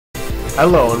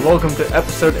Hello and welcome to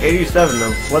episode 87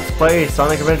 of Let's Play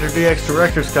Sonic Adventure DX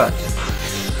Director's Cut.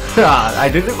 I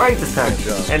did it right this time.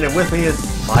 And then with me is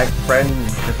my friend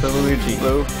Cthulhuigi.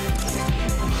 Hello.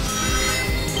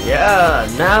 Yeah,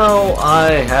 now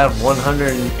I have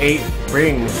 108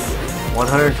 rings.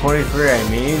 123 I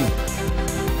mean.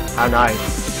 How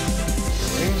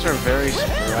nice. Rings are very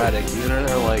sporadic. Either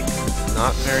they're like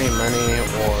not very many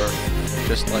or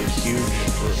just like huge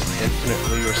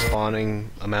infinitely respawning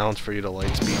amounts for you to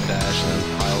light speed dash and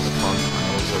then piles upon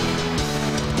piles of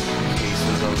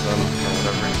cases of them or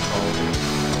whatever you call them.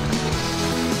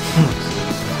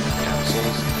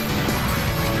 Capsules.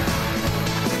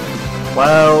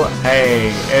 Well,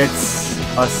 hey, it's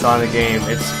a Sonic game.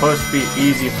 It's supposed to be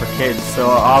easy for kids, so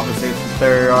obviously if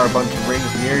there are a bunch of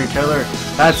rings near each other,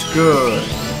 that's good.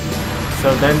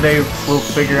 So then they will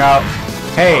figure out,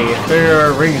 hey, if there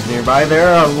are rings nearby, there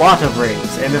are a lot of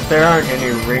rings. And if there aren't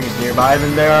any rings nearby,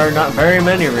 then there are not very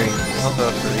many rings.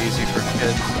 Although for easy for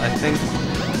kids, I think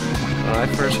when I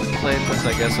first played this,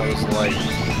 I guess I was like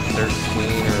 13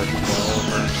 or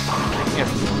 12 or something. I can't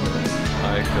remember.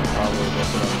 I could probably look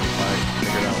it up if I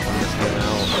figured out when this came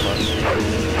out. But,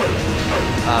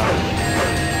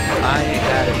 I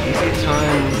had an easy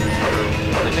time.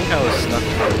 I think I was stuck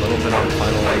for a little bit on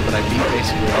Final Egg, but I beat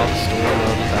basically all the story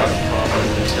mode without a problem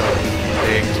until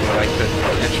Biggs, where I could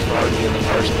catch Froggy in the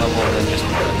first level and then just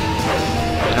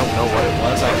I don't know what it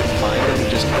was. I could find it and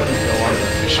just couldn't go on the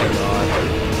fishing rod.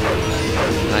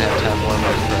 And I had to have one of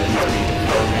my friends beat it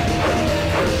for me.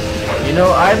 You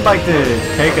know, I'd like to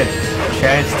take a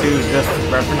chance to just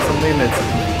reference something that's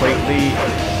completely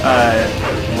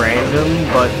random,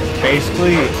 but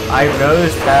basically I've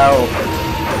noticed how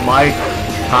my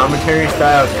commentary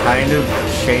style kind of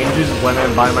changes when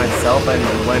I'm by myself and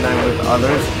when I'm with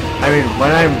others. I mean,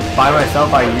 when I'm by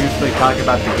myself I usually talk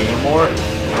about the game more.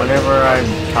 Whenever I'm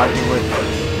talking with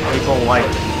people like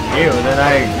you, then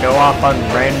I go off on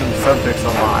random subjects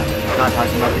a lot, not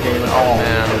talking about the game at all.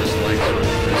 Man, I'm just like sort of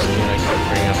frisky and I could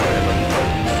bring up random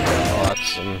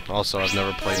thoughts, and also I've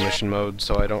never played mission mode,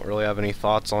 so I don't really have any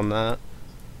thoughts on that.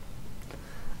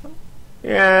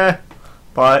 Yeah,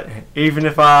 but even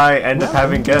if I end up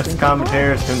having guest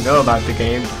commentators who know about the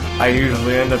game, I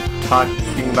usually end up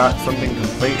talking about something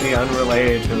completely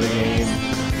unrelated to the game.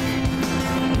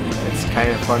 It's kind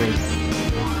of funny.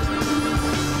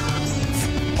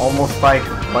 It's almost like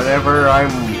whenever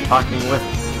I'm talking with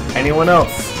anyone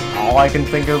else, all I can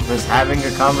think of is having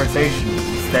a conversation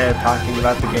instead of talking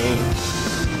about the game.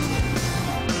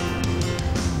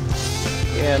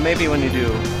 Yeah, maybe when you do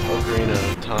Ocarina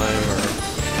of Time or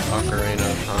Ocarina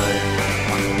of Time or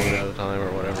Ocarina of Time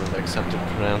or whatever the accepted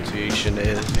pronunciation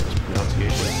is.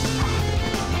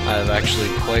 I've actually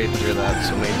played through that,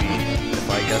 so maybe if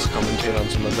I guest commentate on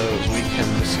some of those, we can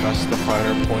discuss the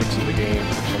finer points of the game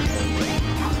or something.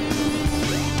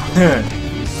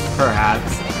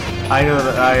 Perhaps. I know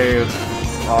that I've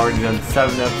already done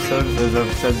 7 episodes, as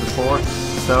I've said before,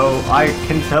 so I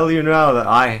can tell you now that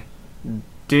I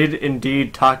did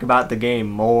indeed talk about the game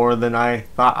more than I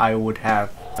thought I would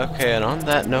have. Okay, and on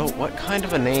that note, what kind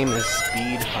of a name is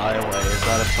Speed Highway? Is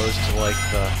that opposed to like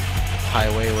the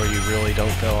highway where you really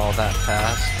don't go all that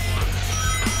fast?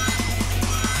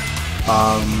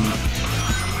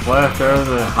 What if there was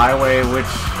a highway which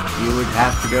you would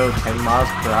have to go 10 miles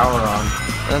per hour on?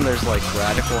 Then there's like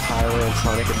Radical Highway in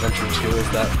Sonic Adventure 2. Is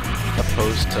that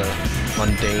opposed to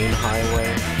Mundane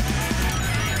Highway?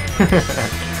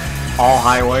 All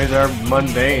highways are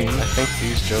mundane. I think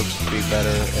these jokes would be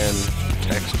better in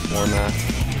text format.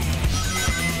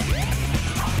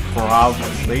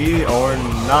 Probably, or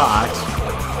not.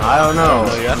 I don't know.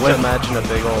 You have to imagine a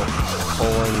big old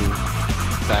colon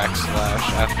backslash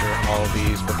after all of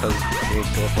these because it needs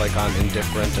to look like I'm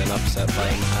indifferent and upset by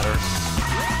a matter.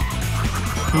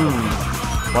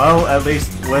 Well, at least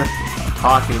with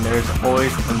talking, there's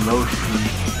always emotion.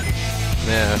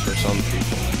 Yeah, for some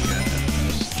people, yeah.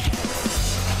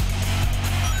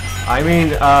 I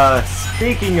mean,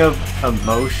 speaking of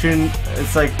emotion,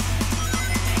 it's like,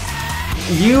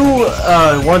 you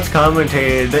once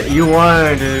commentated that you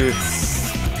wanted to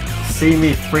see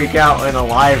me freak out in a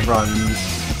live run.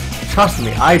 Trust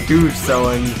me, I do so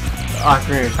in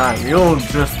Ocarina of Time. You'll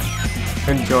just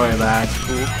enjoy that.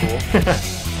 Cool.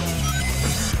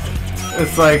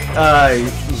 It's like,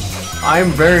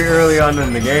 I'm very early on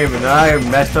in the game, and I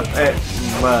messed up a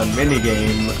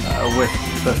minigame with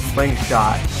the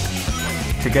slingshot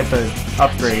to get the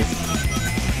upgrade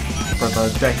for the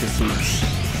deck of suits.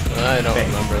 I don't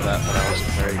remember that, but I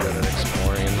wasn't very good at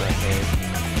exploring in that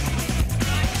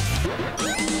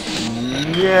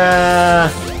game. Yeah,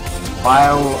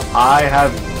 while I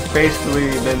have basically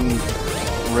been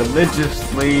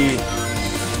religiously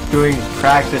doing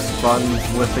practice runs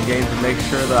with the game to make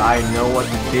sure that I know what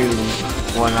to do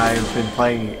when I've been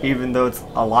playing it, even though it's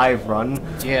a live run.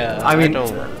 Yeah, I mean,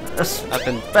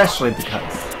 especially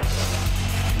because...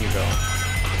 You go.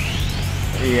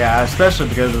 Yeah, especially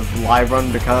because it's a live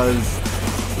run, because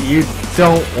you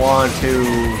don't want to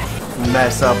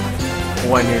mess up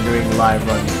when you're doing live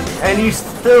runs. And you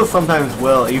still sometimes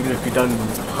will, even if you've done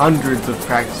hundreds of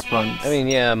practice runs. I mean,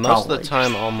 yeah, most of the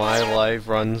time all my live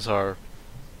runs are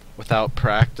without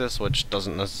practice, which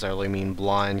doesn't necessarily mean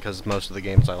blind, because most of the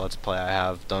games I Let's Play I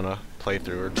have done a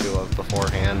playthrough or two of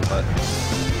beforehand, but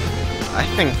I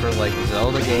think for like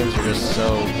Zelda games are just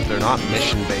they're not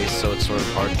mission based, so it's sort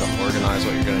of hard to organize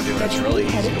what you're going to do, and it's really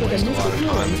easy to waste a lot of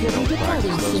time if you don't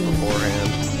practice those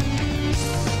beforehand.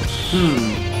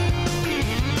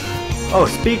 Oh,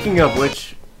 speaking of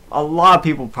which, a lot of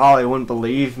people probably wouldn't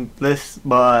believe this,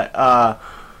 but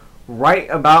right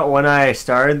about when I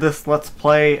started this Let's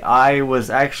Play, I was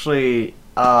actually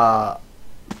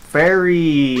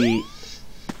very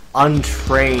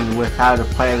untrained with how to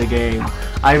play the game.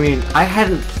 I mean, I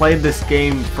hadn't played this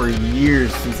game for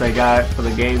years since I got it for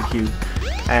the GameCube,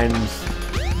 and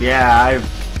yeah, I've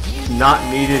not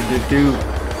needed to do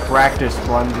practice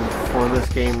runs for this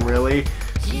game really,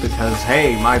 because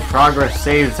hey, my progress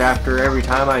saves after every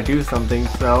time I do something,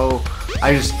 so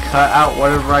I just cut out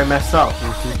whatever I mess up.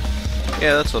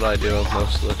 Yeah, that's what I do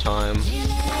most of the time.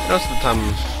 Most of the time,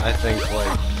 I think,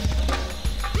 like,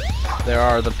 there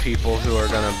are the people who are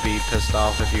gonna be pissed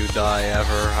off if you die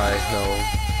ever. I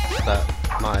know that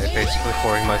my basically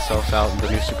pouring myself out in the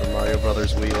new Super Mario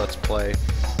Bros. Wii Let's Play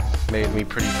made me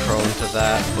pretty prone to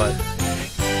that, but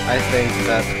I think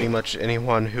that pretty much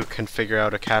anyone who can figure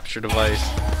out a capture device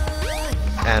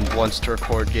and wants to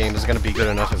record games is gonna be good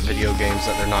enough at video games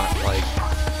that they're not, like,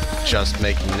 just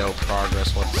making no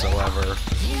progress whatsoever if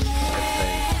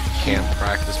they can't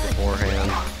practice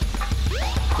beforehand.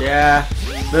 Yeah,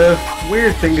 the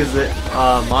weird thing is that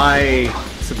my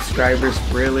subscribers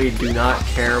really do not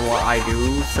care what I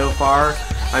do so far.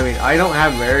 I mean, I don't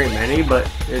have very many, but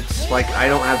it's like I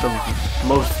don't have the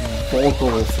most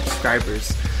vocal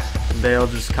subscribers. They'll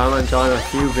just comment on a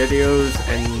few videos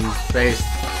and say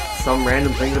some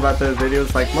random things about those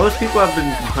videos. Like, most people have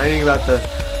been complaining about the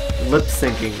lip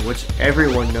syncing, which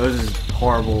everyone knows is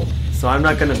horrible. So I'm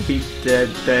not gonna beat dead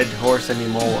horse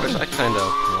anymore. I kind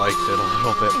of liked it a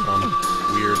little bit. I'm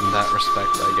weird in that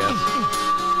respect, I guess.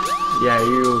 Yeah,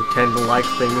 you tend to like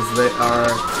things that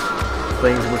are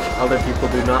things which other people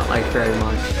do not like very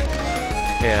much.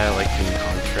 Yeah, I like being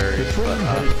contrary, but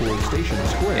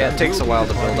yeah, it takes a while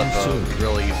to build up a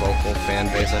really vocal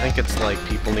fan base. I think it's like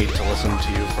people need to listen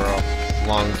to you for a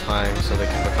long time so they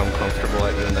can become comfortable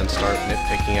at you and then start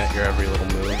nitpicking at your every little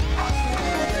move.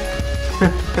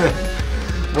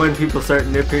 When people start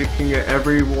nitpicking at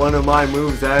every one of my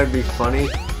moves, that would be funny.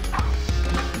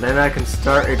 Then I can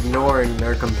start ignoring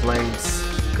their complaints,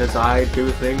 because I do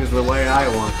things the way I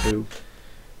want to.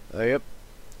 Yep.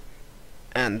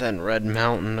 And then Red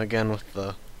Mountain again with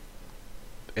the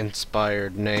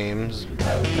inspired names.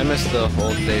 I miss the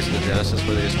old days of the Genesis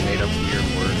where they just made up weird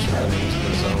words for the names of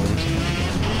the zones.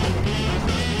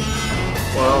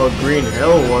 Well, Green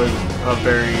Hill was a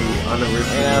very unoriginal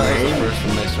name. Yeah, that was the first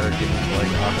when they started getting to like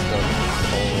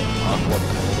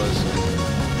Aquapolis and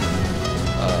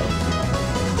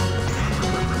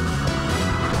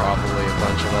probably a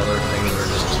bunch of other things that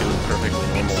are just two perfectly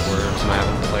normal words, and I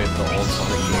haven't played the old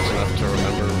Sonic games enough to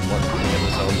remember what any of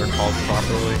the zones are called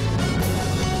properly.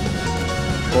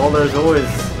 Well, there's always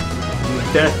the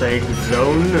Death Egg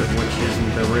Zone, which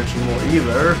isn't original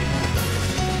either.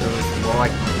 So it's more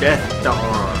like Death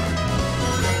Star.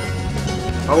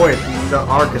 Oh wait, the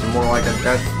Ark is more like a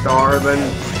Death Star than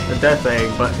the Death Egg,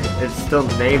 but it's still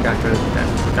named after the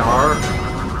Death Star.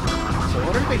 So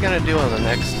what are they gonna do on the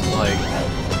next, like,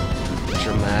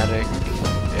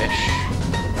 dramatic-ish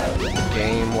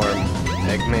game where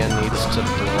Eggman needs to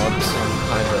blow up some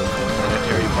kind of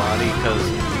planetary body? Because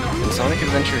in Sonic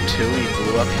Adventure 2 he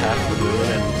blew up half the moon,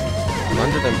 and I'm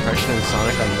under the impression in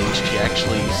Sonic Unleashed he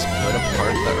actually split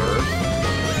apart the Earth.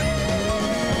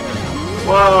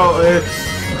 Well, it's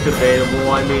debatable.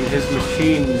 I mean, his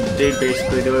machine did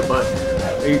basically do it, but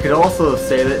you could also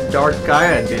say that Dark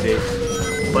Gaia did it.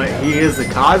 But he is the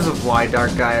cause of why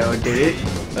Dark Gaia did it.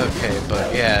 Okay,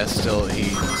 but yeah, still, he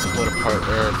split apart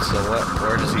Earth, so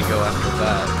where does he go after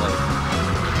that? Like,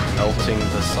 melting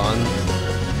the sun?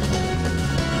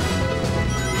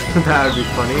 That would be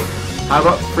funny. How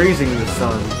about freezing the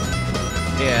sun?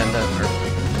 Yeah, and then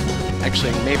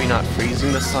actually maybe not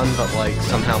freezing the sun, but like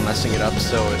somehow messing it up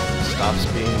so it stops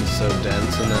being so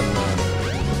dense, and then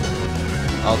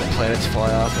all the planets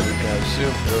fly off and we can have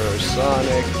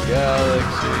supersonic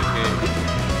galaxy.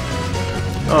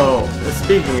 Oh,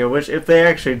 speaking of which, if they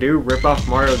actually do rip off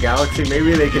Mario Galaxy,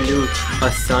 maybe they can do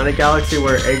a Sonic Galaxy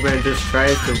where Eggman just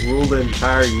tries to rule the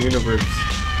entire universe.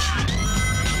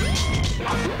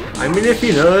 I mean, if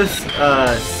you notice,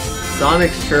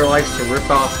 Sonic sure likes to rip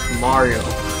off Mario.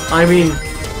 I mean,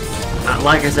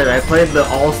 like I said, I played the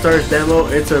All-Stars demo.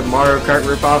 It's a Mario Kart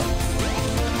ripoff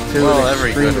to well, an every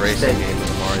extreme good racing extent. game is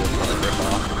a Mario Kart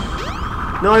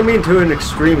ripoff. No, I mean to an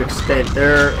extreme extent.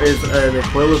 There is an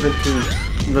equivalent to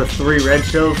the 3 red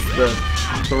shells, the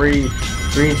 3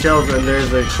 green shells, and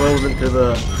there's an equivalent to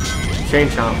the Chain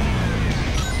Chomp.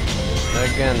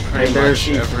 Again, pretty much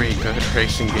every good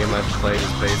racing game I've played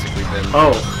has basically been...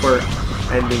 Oh, we're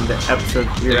ending the episode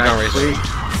here, actually.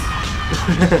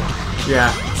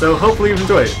 Yeah, so hopefully you've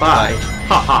enjoyed it. Bye.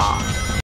 Haha.